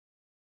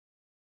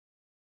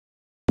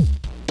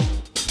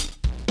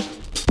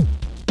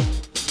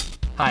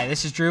Hi,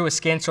 this is Drew with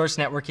ScanSource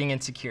Networking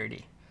and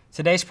Security.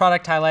 Today's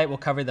product highlight will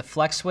cover the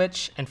Flex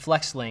Switch and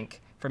Flex Link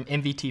from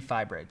NVT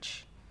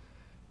Phybridge.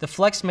 The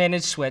Flex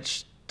Managed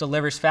Switch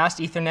delivers fast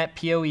Ethernet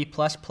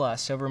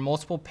PoE++ over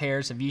multiple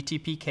pairs of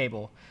UTP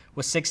cable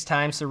with 6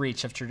 times the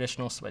reach of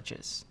traditional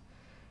switches.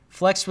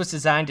 Flex was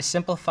designed to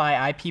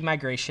simplify IP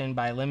migration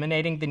by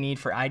eliminating the need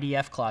for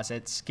IDF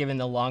closets given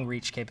the long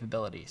reach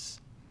capabilities.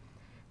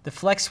 The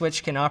Flex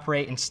Switch can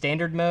operate in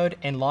standard mode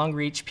and long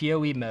reach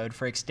PoE mode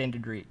for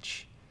extended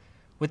reach.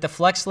 With the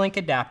Flex Link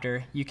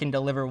adapter, you can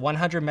deliver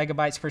 100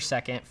 megabytes per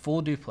second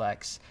full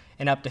duplex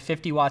and up to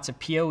 50 watts of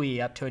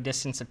PoE up to a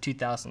distance of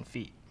 2,000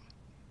 feet.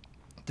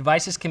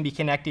 Devices can be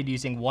connected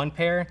using 1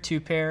 pair, 2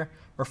 pair,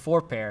 or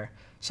 4 pair,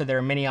 so there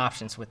are many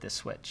options with this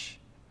switch.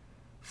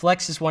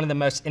 Flex is one of the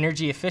most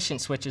energy efficient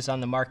switches on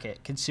the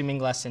market, consuming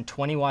less than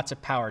 20 watts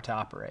of power to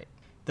operate.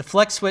 The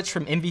Flex Switch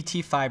from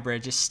NVT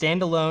Phybridge is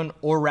standalone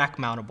or rack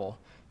mountable.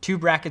 2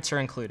 brackets are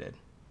included.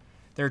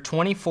 There are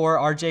 24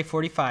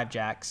 RJ45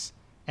 jacks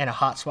and a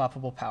hot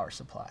swappable power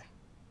supply.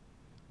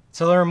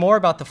 To learn more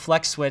about the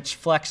Flex Switch,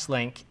 Flex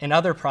Link, and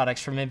other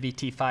products from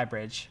NVT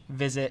Phybridge,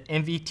 visit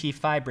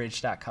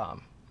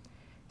nvtphybridge.com.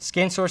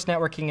 ScanSource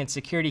Networking and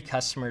Security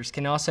customers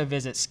can also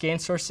visit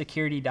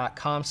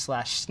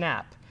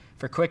scansourcesecurity.com/snap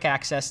for quick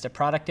access to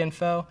product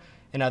info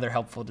and other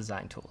helpful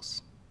design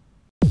tools.